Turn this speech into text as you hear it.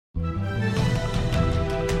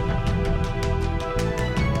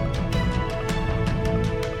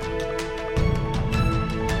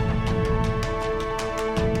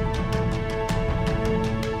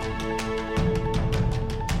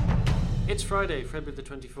Friday, February the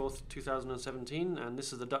 24th, 2017, and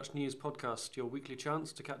this is the Dutch News Podcast, your weekly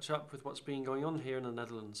chance to catch up with what's been going on here in the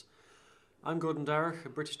Netherlands. I'm Gordon Darragh, a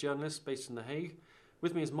British journalist based in The Hague.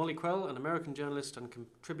 With me is Molly Quell, an American journalist and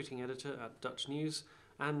contributing editor at Dutch News,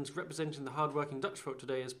 and representing the hard-working Dutch folk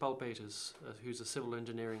today is Paul Peters, who's a civil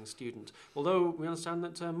engineering student. Although we understand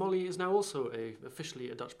that Molly is now also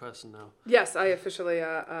officially a Dutch person now. Yes, I officially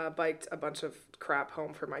biked a bunch of crap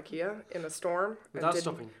home from IKEA in a storm. Without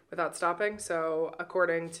stopping? Without stopping. So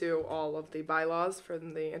according to all of the bylaws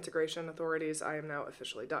from the integration authorities, I am now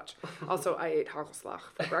officially Dutch. Also, I ate hagelslag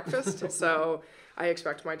for breakfast, so I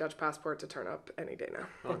expect my Dutch passport to turn up any day now.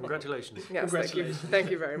 Oh, congratulations. Yes, congratulations.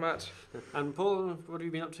 Thank you very much. And Paul, what have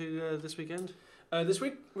you been up to this weekend? This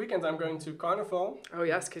weekend I'm going to Carnival. Oh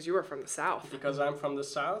yes, because you are from the south. Because I'm from the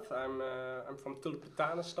south. I'm from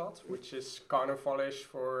Tulpentanenstad, which is carnavalish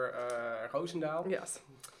for Roosendaal. Yes.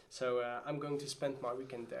 So I'm going to spend my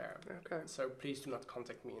weekend there. Okay. So please do not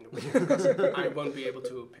contact me in the weekend because I won't be able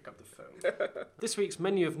to pick up the phone. This week's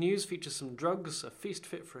menu of news features some drugs, a feast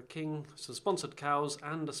fit for a king, some sponsored cows,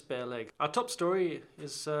 and a spare leg. Our top story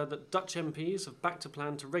is that Dutch MPs have backed a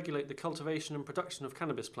plan to regulate the cultivation and production of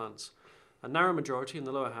cannabis plants. A narrow majority in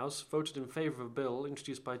the lower house voted in favour of a bill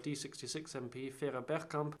introduced by D66 MP Vera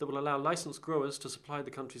Bergkamp that will allow licensed growers to supply the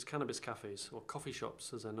country's cannabis cafes, or coffee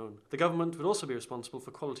shops as they're known. The government would also be responsible for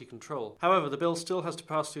quality control. However, the bill still has to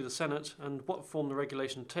pass through the Senate, and what form the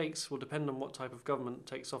regulation takes will depend on what type of government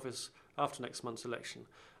takes office after next month's election.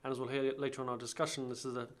 And as we'll hear later on in our discussion, this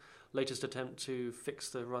is the latest attempt to fix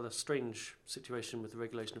the rather strange situation with the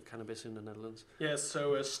regulation of cannabis in the Netherlands. Yes,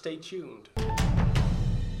 so stay tuned.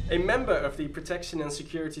 A member of the protection and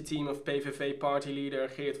security team of PVV party leader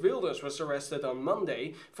Geert Wilders was arrested on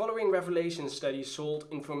Monday following revelations that he sold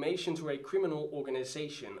information to a criminal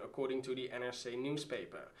organization, according to the NRC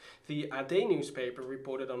newspaper. The AD newspaper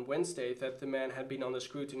reported on Wednesday that the man had been under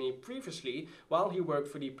scrutiny previously while he worked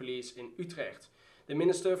for the police in Utrecht. The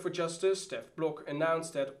Minister for Justice, Stef Blok,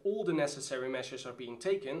 announced that all the necessary measures are being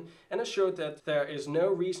taken and assured that there is no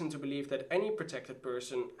reason to believe that any protected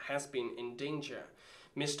person has been in danger.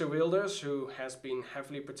 Mr. Wilders, who has been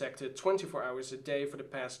heavily protected 24 hours a day for the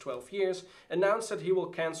past 12 years, announced that he will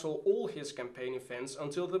cancel all his campaign events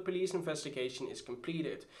until the police investigation is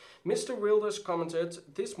completed. Mr. Wilders commented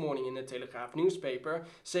this morning in the Telegraaf newspaper,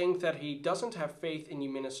 saying that he doesn't have faith in the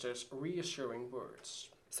minister's reassuring words.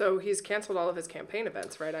 So he's cancelled all of his campaign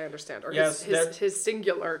events, right? I understand. Or yes, his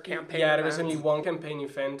singular campaign Yeah, event. there was only one campaign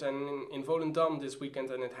event and in Volendam this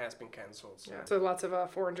weekend, and it has been cancelled. So. Yeah. So lots of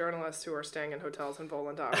foreign journalists who are staying in hotels in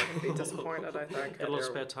Volendam are going to be disappointed, I think. Got a lot of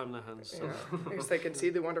spare time in their hands. So. Yeah. Because they can see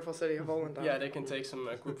the wonderful city of Volendam. Yeah, they can take some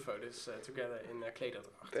group photos together in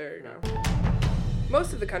Klederdracht. There you go.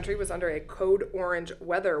 Most of the country was under a code orange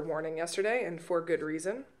weather warning yesterday, and for good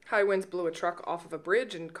reason. High winds blew a truck off of a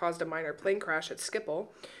bridge and caused a minor plane crash at Schiphol.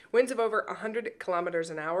 Winds of over 100 kilometers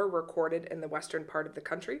an hour were recorded in the western part of the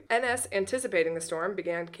country. NS, anticipating the storm,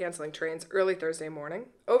 began canceling trains early Thursday morning.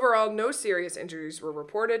 Overall, no serious injuries were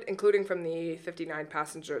reported, including from the 59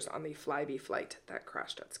 passengers on the Flybe flight that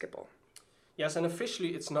crashed at Schiphol. Yes, and officially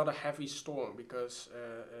it's not a heavy storm because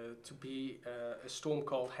to be a storm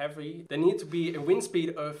called heavy, there need to be a wind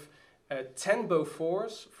speed of 10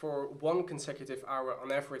 Beauforts for one consecutive hour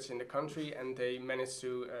on average in the country, and they managed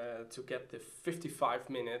to get the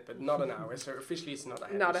 55-minute, but not an hour. So officially it's not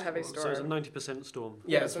a heavy storm. So it's a 90% storm.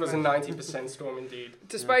 Yes, it was a 90% storm indeed.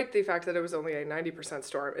 Despite the fact that it was only a 90%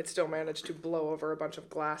 storm, it still managed to blow over a bunch of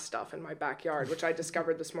glass stuff in my backyard, which I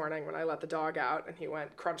discovered this morning when I let the dog out, and he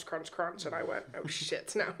went crunch, crunch, crunch, and I went, oh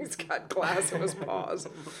shit, now he's got glass in his paws.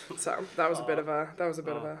 So that was a bit of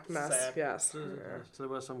a mess. Sad. Yes. So there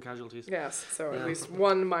were some casualties. Yes, so at least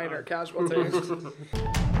one minor casualty.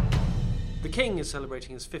 The King is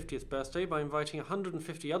celebrating his 50th birthday by inviting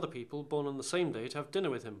 150 other people born on the same day to have dinner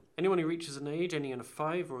with him. Anyone who reaches an age ending in a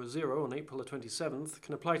 5 or a 0 on April the 27th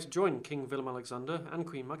can apply to join King Willem-Alexander and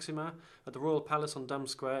Queen Maxima at the Royal Palace on Dam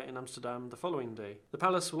Square in Amsterdam the following day. The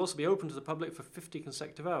palace will also be open to the public for 50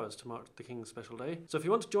 consecutive hours to mark the King's special day. So if you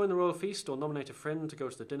want to join the royal feast or nominate a friend to go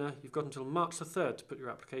to the dinner, you've got until March the 3rd to put your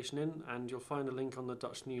application in, and you'll find a link on the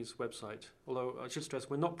Dutch News website. Although I should stress,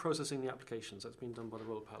 we're not processing the applications. That's been done by the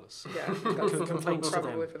Royal Palace. Yeah, that's complaints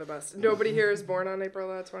probably for the best. Nobody here is born on April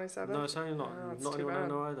 27th? No, certainly not. Not anyone I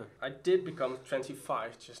know either. I did become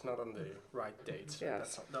 25, just not on the right date.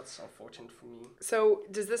 Yes. That's unfortunate for me. So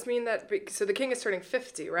does this mean that... So the King is turning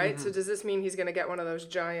 50, right? Mm-hmm. So does this mean he's going to get one of those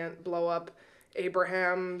giant blow-up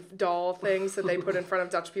Abraham doll things that they put in front of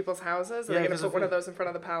Dutch people's houses. Are they going to put one of those in front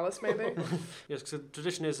of the palace, maybe? Yes, because the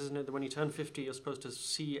tradition is, isn't it, that when you turn 50, you're supposed to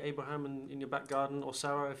see Abraham in your back garden, or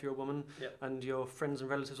Sarah if you're a woman, and your friends and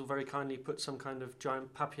relatives will very kindly put some kind of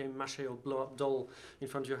giant papier-mâché or blow-up doll in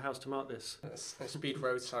front of your house to mark this. Speed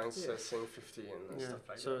road signs saying 50 and stuff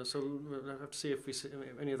like that. So we'll have to see if if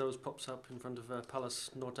any of those pops up in front of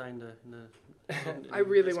Palace Noordeinde. I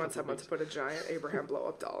really want someone to put a giant Abraham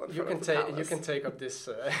blow-up doll in front of the palace. You can take up this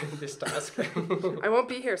this task. I won't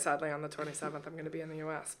be here sadly on the 27th. I'm going to be in the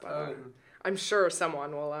US, but I'm sure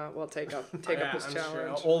someone will take up this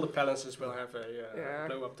challenge. Sure. All the palaces will have a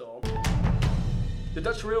blow-up doll. The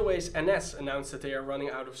Dutch Railways NS announced that they are running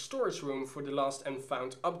out of storage room for the lost and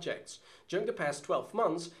found objects. During the past 12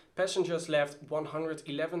 months, passengers left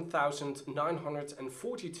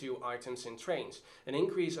 111,942 items in trains, an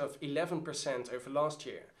increase of 11% over last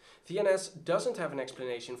year. The NS doesn't have an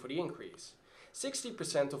explanation for the increase.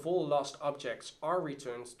 60% of all lost objects are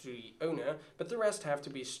returned to the owner, but the rest have to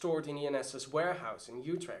be stored in the NS's warehouse in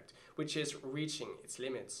Utrecht, which is reaching its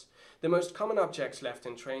limits. The most common objects left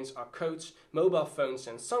in trains are coats, mobile phones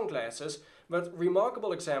and sunglasses, but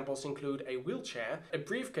remarkable examples include a wheelchair, a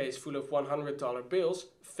briefcase full of $100 bills,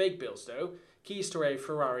 fake bills though, keys to a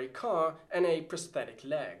Ferrari car and a prosthetic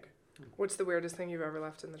leg. What's the weirdest thing you've ever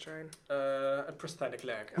left in the train? A prosthetic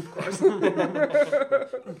leg. Of course. I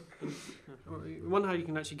wonder how you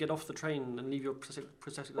can actually get off the train and leave your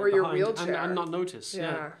prosthetic or leg your behind wheelchair and not notice.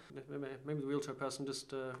 Yeah. Maybe the wheelchair person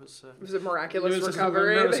just was a miraculous it was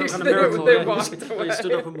recovery. Some kind of miracle. They walked away. They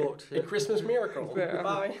stood up and walked. A Christmas miracle.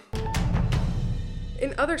 Bye.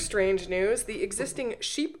 In other strange news, the existing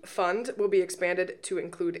sheep fund will be expanded to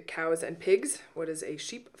include cows and pigs. What is a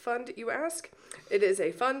sheep fund, you ask? It is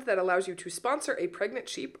a fund that allows you to sponsor a pregnant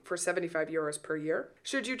sheep for €75 per year.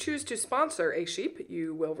 Should you choose to sponsor a sheep,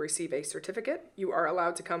 you will receive a certificate, you are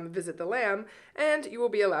allowed to come visit the lamb, and you will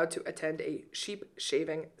be allowed to attend a sheep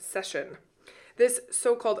shaving session. This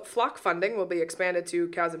so-called flock funding will be expanded to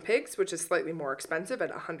cows and pigs, which is slightly more expensive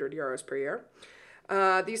at €100 per year.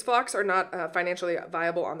 These flocks are not financially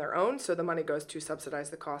viable on their own, so the money goes to subsidize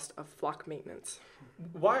the cost of flock maintenance.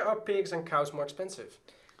 Why are pigs and cows more expensive?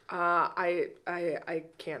 I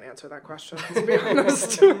can't answer that question, to be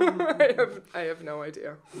honest. I have no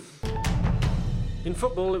idea. In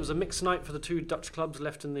football, it was a mixed night for the two Dutch clubs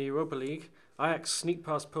left in the Europa League. Ajax sneaked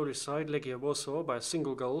past Polish side Legia Warsaw by a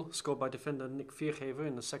single goal, scored by defender Nick Viergever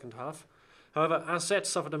in the second half. However, AZ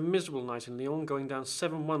suffered a miserable night in Lyon, going down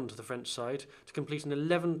 7-1 to the French side to complete an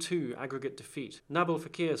 11-2 aggregate defeat. Nabil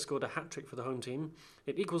Fekir scored a hat-trick for the home team.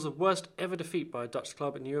 It equals the worst ever defeat by a Dutch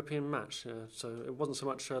club in a European match. So it wasn't so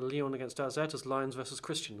much Lyon against AZ as Lions versus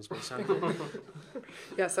Christians.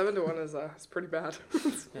 Yeah, 7-1 is pretty bad.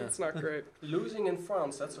 It's not great. Losing in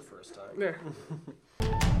France, that's the first time. Yeah.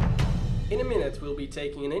 In a minute, we'll be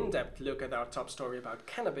taking an in-depth look at our top story about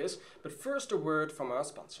cannabis, but first a word from our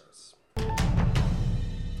sponsors.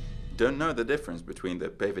 Don't know the difference between the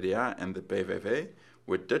PvdA and the PVV?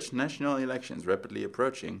 With Dutch national elections rapidly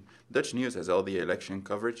approaching, Dutch News has all the election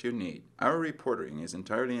coverage you need. Our reporting is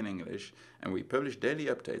entirely in English, and we publish daily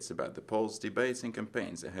updates about the polls, debates and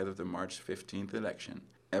campaigns ahead of the March 15th election.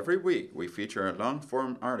 Every week, we feature a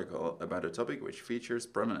long-form article about a topic which features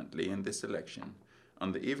prominently in this election.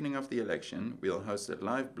 On the evening of the election, we'll host a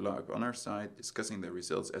live blog on our site discussing the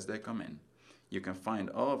results as they come in. You can find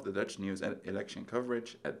all of the Dutch News election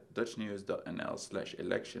coverage at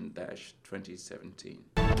dutchnews.nl/election-2017.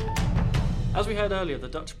 As we heard earlier, the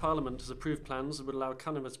Dutch Parliament has approved plans that would allow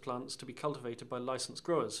cannabis plants to be cultivated by licensed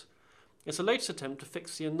growers. It's the latest attempt to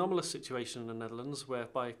fix the anomalous situation in the Netherlands,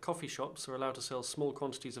 whereby coffee shops are allowed to sell small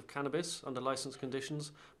quantities of cannabis under licensed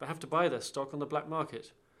conditions, but have to buy their stock on the black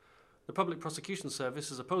market. The Public Prosecution Service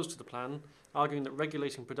is opposed to the plan, arguing that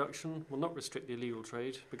regulating production will not restrict the illegal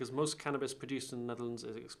trade because most cannabis produced in the Netherlands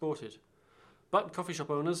is exported. But coffee shop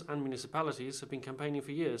owners and municipalities have been campaigning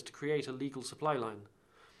for years to create a legal supply line.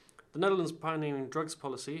 The Netherlands' pioneering drugs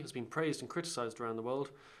policy has been praised and criticised around the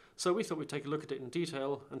world, so we thought we'd take a look at it in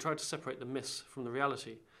detail and try to separate the myths from the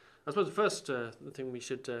reality. I suppose the first thing we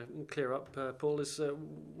should clear up, Paul, is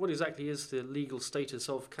what exactly is the legal status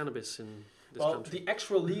of cannabis in this country? The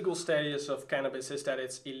actual legal status of cannabis is that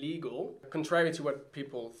it's illegal. Contrary to what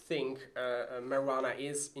people think, marijuana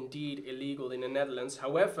is indeed illegal in the Netherlands.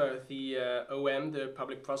 However, the OM, the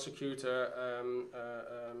public prosecutor,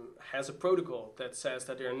 has a protocol that says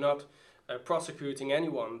that they're not prosecuting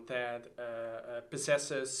anyone that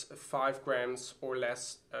possesses 5 grams or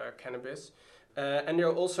less cannabis. And they're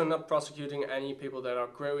also not prosecuting any people that are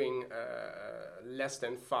growing less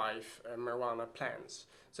than 5 marijuana plants.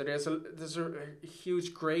 So there's a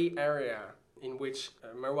huge gray area in which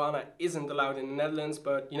marijuana isn't allowed in the Netherlands,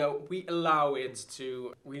 but we allow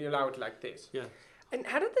it like this. Yeah. And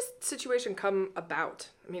how did this situation come about?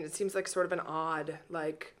 I mean, it seems like sort of an odd,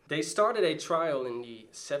 like... They started a trial in the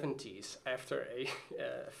 70s after a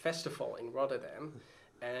festival in Rotterdam.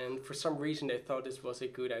 And for some reason they thought this was a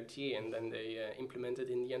good idea, and then they implemented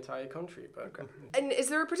it in the entire country. But Okay. And is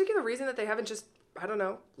there a particular reason that they haven't just, I don't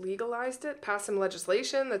know, legalized it? Passed some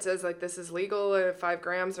legislation that says, like, this is legal at 5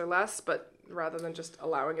 grams or less, but rather than just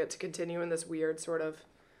allowing it to continue in this weird sort of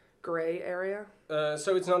gray area?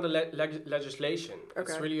 So it's not a legislation.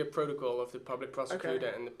 Okay. It's really a protocol of the public prosecutor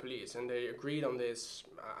Okay. and the police. And they agreed on this.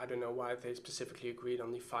 I don't know why they specifically agreed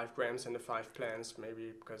on the 5 grams and the 5 plants.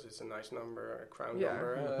 Maybe because it's a nice number, a crown Yeah.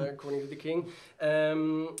 number, according to the king.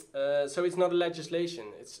 So it's not a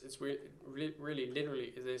legislation. It's really,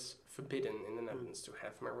 literally, it is forbidden in the Netherlands to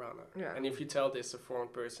have marijuana. Yeah. And if you tell this to a foreign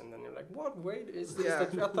person, then you're like, what? Wait, is this?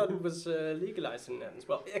 Yeah. I thought it was legalized in the Netherlands.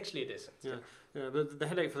 Well, actually it isn't. Yeah. Yeah, but the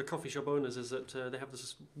headache for the coffee shop owners is that they have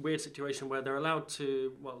this weird situation where they're allowed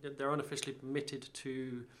to, well, they're unofficially permitted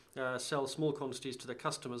to sell small quantities to their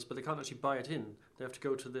customers, but they can't actually buy it in. They have to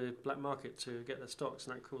go to the black market to get their stocks,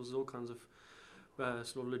 and that causes all kinds of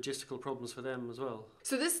sort of logistical problems for them as well.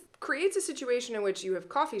 So this creates a situation in which you have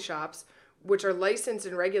coffee shops, which are licensed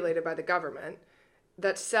and regulated by the government,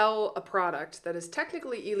 that sell a product that is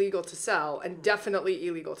technically illegal to sell and definitely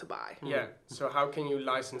illegal to buy. Yeah. So how can you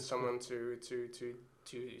license someone to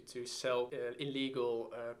sell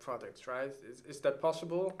illegal products, right? Is that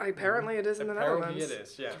possible? Apparently it is in the Netherlands. Apparently it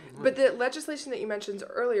is, yeah. But the legislation that you mentioned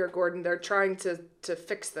earlier, Gordon, they're trying to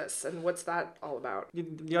fix this. And what's that all about?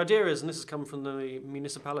 The idea is, and this has come from the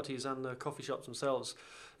municipalities and the coffee shops themselves,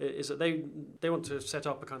 is that they want to set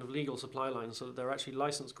up a kind of legal supply line so that they're actually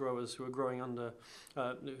licensed growers who are growing under,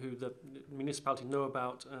 who the municipality know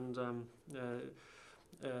about and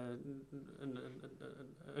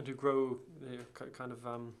who grow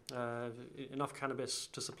enough cannabis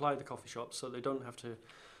to supply the coffee shops, so they don't have to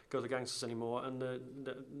go to the gangsters anymore. And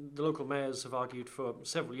the local mayors have argued for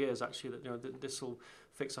several years actually that this will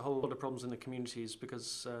fix a whole lot of problems in the communities,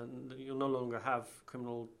 because you'll no longer have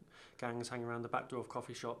criminal gangs hanging around the back door of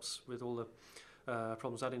coffee shops with all the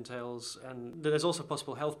problems that entails. And there's also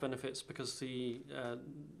possible health benefits, because the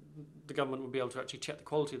government will be able to actually check the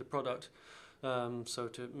quality of the product, so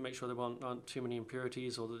to make sure there aren't too many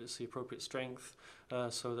impurities, or that it's the appropriate strength,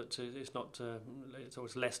 so that it's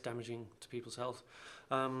always less damaging to people's health.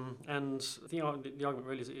 And the argument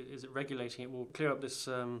really is that regulating it will clear up this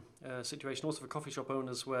situation also for coffee shop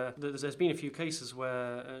owners, where there's been a few cases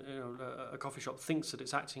where a coffee shop thinks that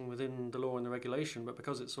it's acting within the law and the regulation, but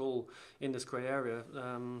because it's all in this grey area,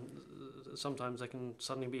 sometimes they can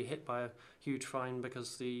suddenly be hit by a huge fine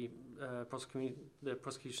because the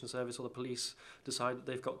prosecution service or the police decide that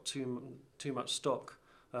they've got too much stock.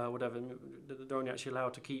 Whatever, they're only actually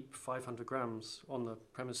allowed to keep 500 grams on the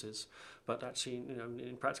premises, but actually,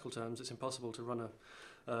 in practical terms, it's impossible to run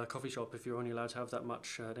a coffee shop if you're only allowed to have that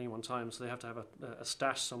much at any one time. So they have to have a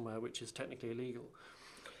stash somewhere, which is technically illegal.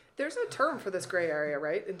 There's a term for this gray area,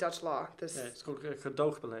 right, in Dutch law? Yeah, it's called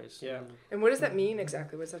gedoogbeleid. Yeah. And what does that mean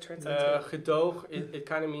exactly? What does that translate to? Gedoog, it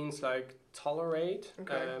kind of means like tolerate.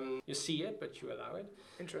 Okay. You see it, but you allow it.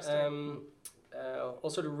 Interesting.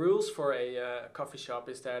 Also, the rules for a coffee shop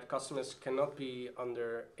is that customers cannot be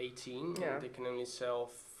under 18. Yeah. They can only sell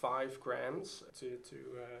 5 grams to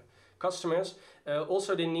customers.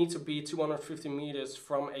 Also, they need to be 250 meters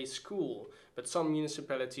from a school. But some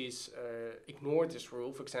municipalities ignore this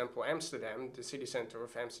rule. For example, Amsterdam, the city center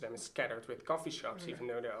of Amsterdam, is scattered with coffee shops, even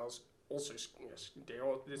though there are also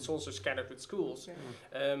it's also scattered with schools.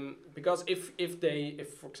 Yeah. Because if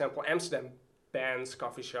for example Amsterdam bans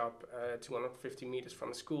coffee shop 250 meters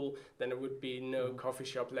from a school, then there would be no coffee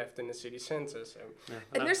shop left in the city center. So. Yeah.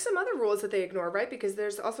 And there's some other rules that they ignore, right? Because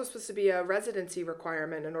there's also supposed to be a residency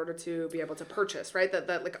requirement in order to be able to purchase, right? That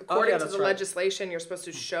like according to the legislation, you're supposed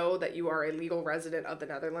to show that you are a legal resident of the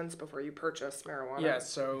Netherlands before you purchase marijuana. Yeah,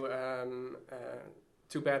 so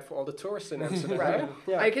too bad for all the tourists in Amsterdam. Right.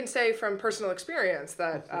 Yeah. I can say from personal experience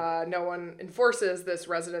that no one enforces this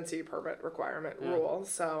residency permit requirement rule,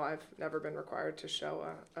 so I've never been required to show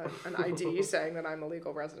an ID saying that I'm a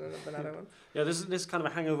legal resident of the Netherlands. Yeah, this is kind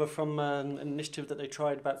of a hangover from an initiative that they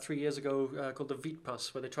tried about 3 years ago called the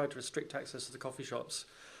Wietpas, where they tried to restrict access to the coffee shops.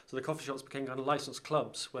 So the coffee shops became kind of licensed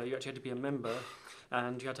clubs where you actually had to be a member,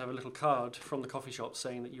 and you had to have a little card from the coffee shop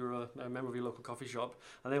saying that you were a member of your local coffee shop,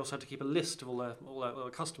 and they also had to keep a list of all their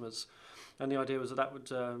customers. And the idea was that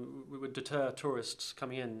would deter tourists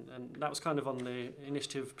coming in, and that was kind of on the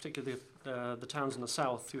initiative, particularly the towns in the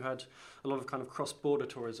south who had a lot of kind of cross-border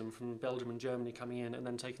tourism from Belgium and Germany coming in and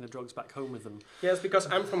then taking the drugs back home with them. Yes,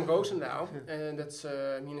 because I'm from Roosendaal, and that's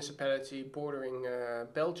a municipality bordering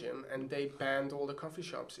Belgium, and they banned all the coffee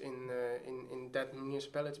shops in that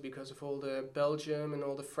municipality because of all the Belgium and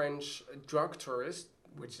all the French drug tourists,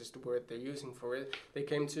 which is the word they're using for it. They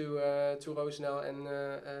came to Roosendaal, and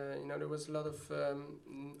there was a lot of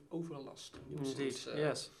overlast. Indeed,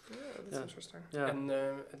 yes. Yeah, that's interesting. Yeah. And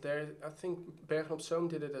there, I think Bergen op Zoom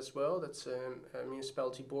did it as well. That's a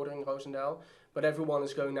municipality bordering Roosendaal. But everyone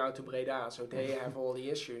is going now to Breda, so they have all the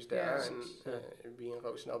issues there. Yes. And being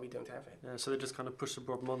Roosendaal, we don't have it. Yeah, so they just kind of push the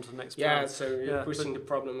problem on to the next Yeah, plan. so you're pushing the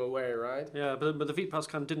problem away, right? Yeah, but the Wietpas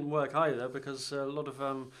kind of didn't work either, because a lot of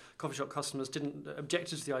coffee shop customers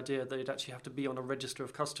objected to the idea that they'd actually have to be on a register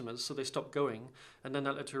of customers, so they stopped going, and then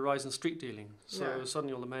that led to a rise in street dealing. So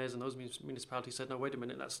suddenly all the mayors and those municipalities said, no, wait a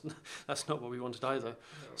minute, that's not what we wanted either. No,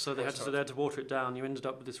 So they had to water it down. You ended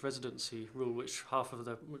up with this residency rule, which most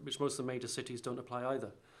of the major cities don't apply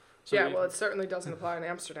either. So Well, it certainly doesn't apply in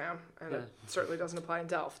Amsterdam, and it certainly doesn't apply in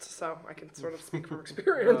Delft, so I can sort of speak from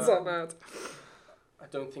experience on that. I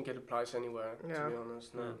don't think it applies anywhere, to be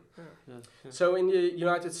honest. No. Yeah. So in the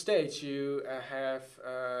United States, you have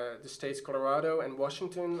the states Colorado and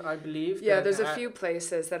Washington, I believe. Yeah, there's a few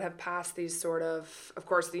places that have passed these sort of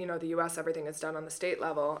course, the U.S., everything is done on the state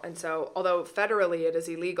level. And so, although federally it is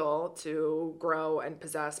illegal to grow and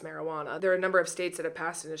possess marijuana, there are a number of states that have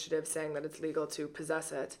passed initiatives saying that it's legal to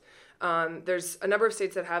possess it. There's a number of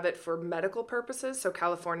states that have it for medical purposes. So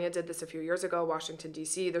California did this a few years ago, Washington,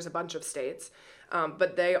 D.C., there's a bunch of states.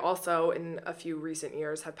 But they also, in a few recent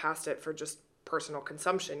years, have passed it for just personal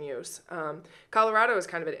consumption use. Colorado is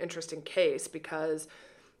kind of an interesting case because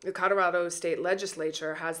the Colorado state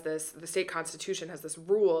legislature the state constitution has this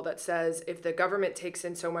rule that says if the government takes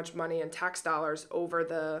in so much money in tax dollars over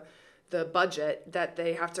the budget, that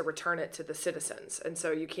they have to return it to the citizens. And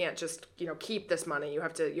so you can't just, keep this money. You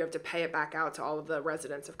have to pay it back out to all of the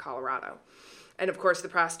residents of Colorado. And of course, the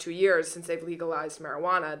past 2 years since they've legalized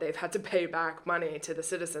marijuana, they've had to pay back money to the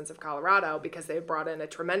citizens of Colorado because they've brought in a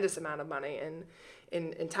tremendous amount of money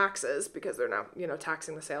in taxes because they're now,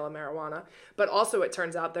 taxing the sale of marijuana. But also it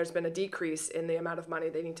turns out there's been a decrease in the amount of money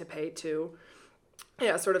they need to pay to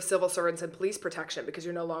sort of civil servants and police protection because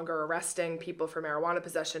you're no longer arresting people for marijuana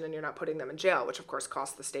possession and you're not putting them in jail, which of course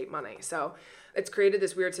costs the state money. So it's created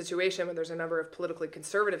this weird situation where there's a number of politically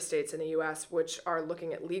conservative states in the U.S. which are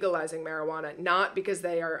looking at legalizing marijuana, not because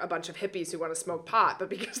they are a bunch of hippies who want to smoke pot, but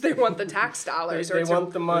because they want the tax dollars. They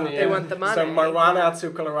want the money. They want the money. So marijuana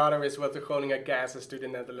to Colorado is what the Groninger gas is to the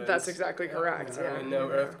Netherlands. That's exactly correct. Yeah. And no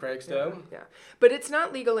earthquakes, though. Yeah. But it's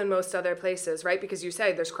not legal in most other places, right? Because you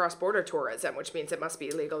say there's cross-border tourism, which means it must be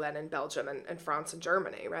illegal then in Belgium and France and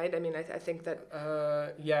Germany, right? I mean, I think that...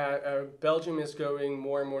 Belgium is going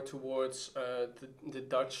more and more towards the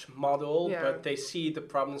Dutch model, but they see the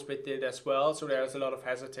problems with it as well. So there's a lot of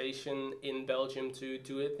hesitation in Belgium to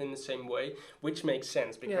do it in the same way, which makes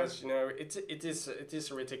sense because it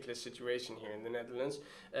is a ridiculous situation here in the Netherlands.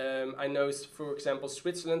 I know, for example,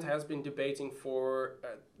 Switzerland has been debating for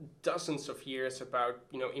dozens of years about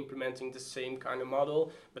implementing the same kind of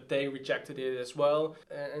model, but they rejected it as well.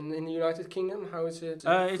 And in the United Kingdom, how is it?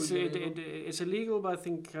 It's illegal, but I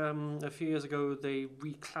think a few years ago they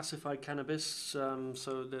reclassified cannabis,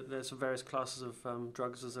 so there's various classes of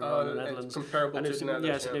drugs as there are in the Netherlands. Comparable to the Netherlands.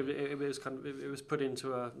 Yes, it was it was put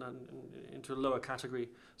into a lower category,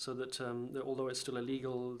 so that although it's still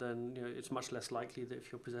illegal, then it's much less likely that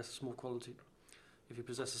if you possess a small quantity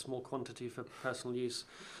for personal use,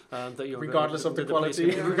 that you're regardless of the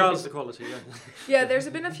quality. Regardless of the quality, yeah. Yeah, there's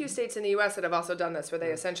been a few states in the U.S. that have also done this, where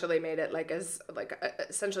they essentially made it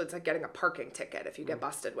essentially it's like getting a parking ticket if you get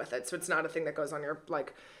busted with it. So it's not a thing that goes on your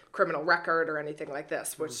criminal record or anything like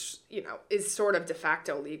this, which is sort of de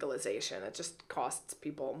facto legalization. It just costs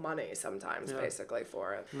people money sometimes, basically,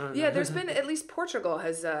 for it. There's been, at least Portugal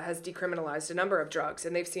has decriminalized a number of drugs,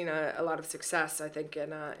 and they've seen a lot of success, I think, in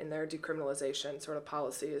their decriminalization sort of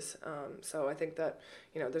policies. So I think that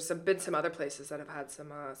there's been some other places that have had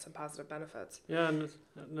some positive benefits. Yeah, and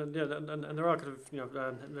there are kind of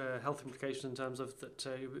health implications in terms of that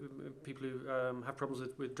people who have problems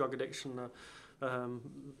with drug addiction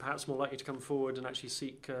perhaps more likely to come forward and actually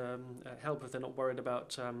seek help if they're not worried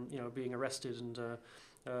about being arrested and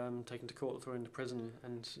taken to court or thrown into prison,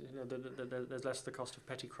 and there's less the cost of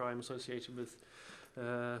petty crime associated with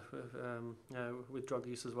with drug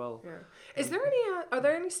use as well. Yeah. Is there any? Are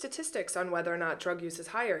there any statistics on whether or not drug use is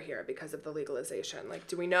higher here because of the legalization? Like,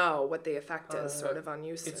 do we know what the effect is, sort of, on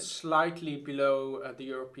usage? It's slightly below the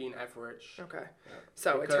European average. Okay. Yeah.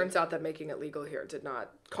 So Because- it turns out that making it legal here did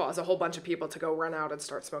not cause a whole bunch of people to go run out and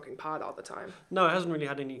start smoking pot all the time. No, it hasn't really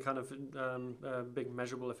had any kind of big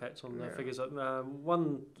measurable effect on the figures.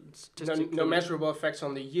 One statistic. No measurable effects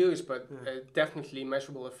on the use, but definitely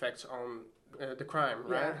measurable effects on the crime,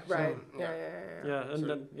 right? Yeah, right.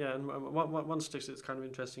 So, Yeah, and one statistic that's kind of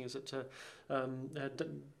interesting is that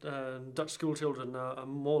Dutch school children are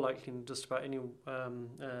more likely than just about any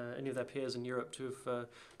of their peers in Europe to have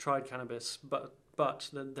tried cannabis, but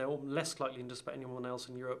they're less likely than just about anyone else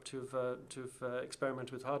in Europe to have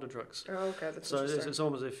experimented with harder drugs. Oh, okay, that's So interesting. it's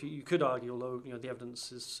almost as if you could argue, although the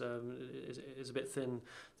evidence is a bit thin,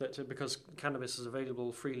 that because cannabis is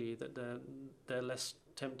available freely, that they're less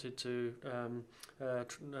tempted to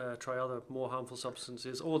try other more harmful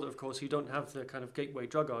substances, or that of course you don't have the kind of gateway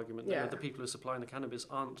drug argument. Yeah. The people who are supplying the cannabis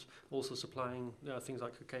aren't also supplying things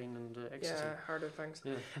like cocaine and ecstasy. Yeah, harder things.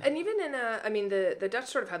 Yeah. And even in the Dutch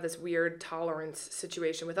sort of have this weird tolerance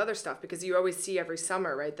situation with other stuff, because you always see every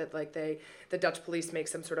summer, right, that like the Dutch police make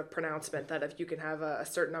some sort of pronouncement that if you can have a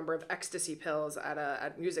certain number of ecstasy pills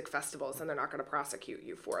at music festivals, then they're not going to prosecute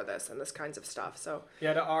you for this and this kinds of stuff. So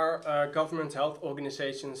Yeah, there are government health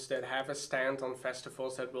organizations that have a stand on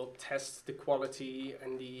festivals that will test the quality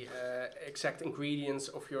and the exact ingredients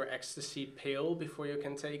of your ecstasy pill before you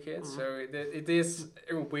can take it. So it is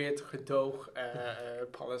a weird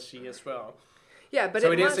gedoog policy as well. yeah, but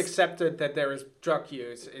So it it must, is accepted that there is drug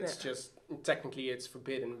use. It's just technically it's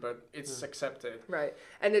forbidden, but it's accepted. right.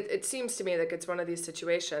 And it seems to me like it's one of these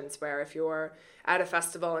situations where if you're at a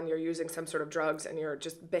festival and you're using some sort of drugs and you're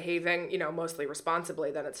just behaving, mostly responsibly,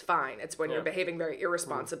 then it's fine. It's when you're behaving very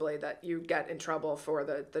irresponsibly that you get in trouble for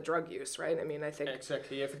the drug use, right? I mean, I think...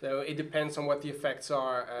 Exactly. Though it depends on what the effects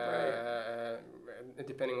are,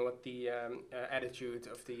 depending on what the attitude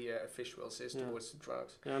of the officials is towards the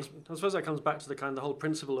drugs. Yeah, I suppose that comes back to the whole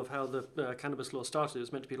principle of how the cannabis law started. It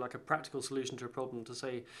was meant to be like a practical solution to a problem, to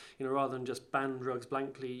say, rather than just ban drugs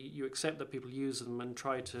blankly, you accept that people use them and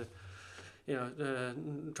try to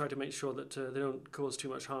make sure that they don't cause too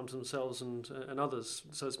much harm to themselves and others.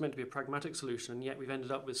 So it's meant to be a pragmatic solution, and yet we've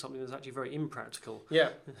ended up with something that's actually very impractical. Yeah.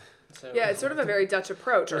 So, Yeah, it's sort of a very Dutch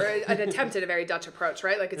approach, or an attempt at a very Dutch approach,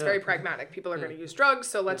 right? Like, it's very pragmatic. People are going to use drugs,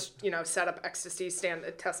 so let's, set up ecstasy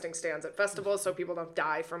testing stands at festivals so people don't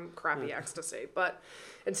die from crappy ecstasy. But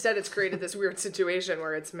instead, it's created this weird situation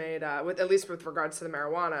where it's made, at least with regards to the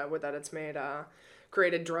marijuana, that it's made...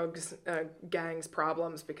 created drugs gangs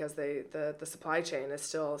problems because the supply chain is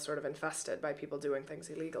still sort of infested by people doing things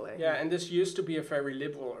illegally. Yeah, and this used to be a very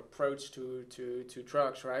liberal approach to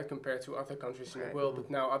drugs, right, compared to other countries in the world. But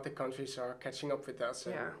now other countries are catching up with us,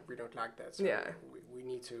 and we don't like that. So we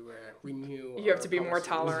need to renew. You have to be more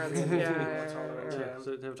tolerant.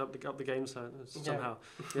 So they have to up the game somehow.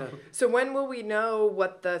 Yeah. So when will we know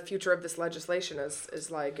what the future of this legislation is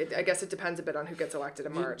like? I guess it depends a bit on who gets elected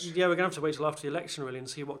in March. Yeah, we're going to have to wait till after the election, really, and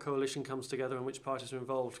see what coalition comes together and which parties are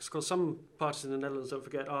involved. Because some parties in the Netherlands, don't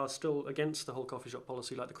forget, are still against the whole coffee shop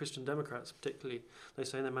policy, like the Christian Democrats particularly. They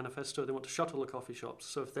say in their manifesto they want to shut all the coffee shops.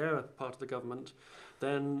 So if they're part of the government,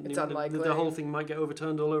 then It's unlikely. the whole thing might get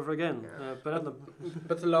overturned all over again.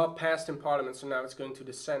 But the law passed in Parliament, so now it's going to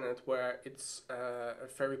the Senate, where it's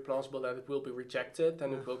very plausible that it will be rejected,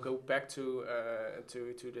 and it will go back to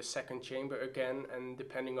the second chamber again, and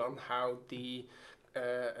depending on how the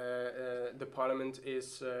Parliament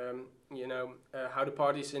is, how the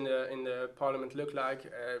parties in the Parliament look like,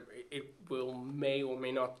 it may or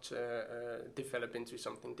may not develop into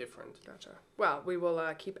something different. Gotcha. Well, we will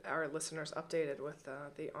keep our listeners updated with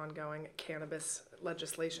the ongoing cannabis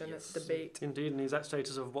legislation debate. Indeed, and the exact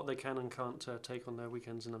status of what they can and can't take on their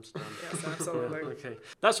weekends in Amsterdam. Yes, absolutely. Okay,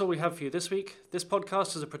 that's all we have for you this week. This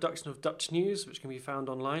podcast is a production of Dutch News, which can be found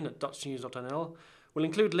online at dutchnews.nl. We'll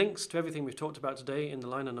include links to everything we've talked about today in the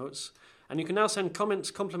liner notes, and you can now send comments,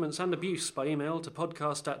 compliments and abuse by email to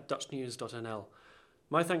podcast@dutchnews.nl.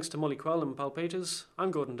 My thanks to Molly Quell and Paul Peters.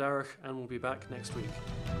 I'm Gordon Darragh, and we'll be back next week.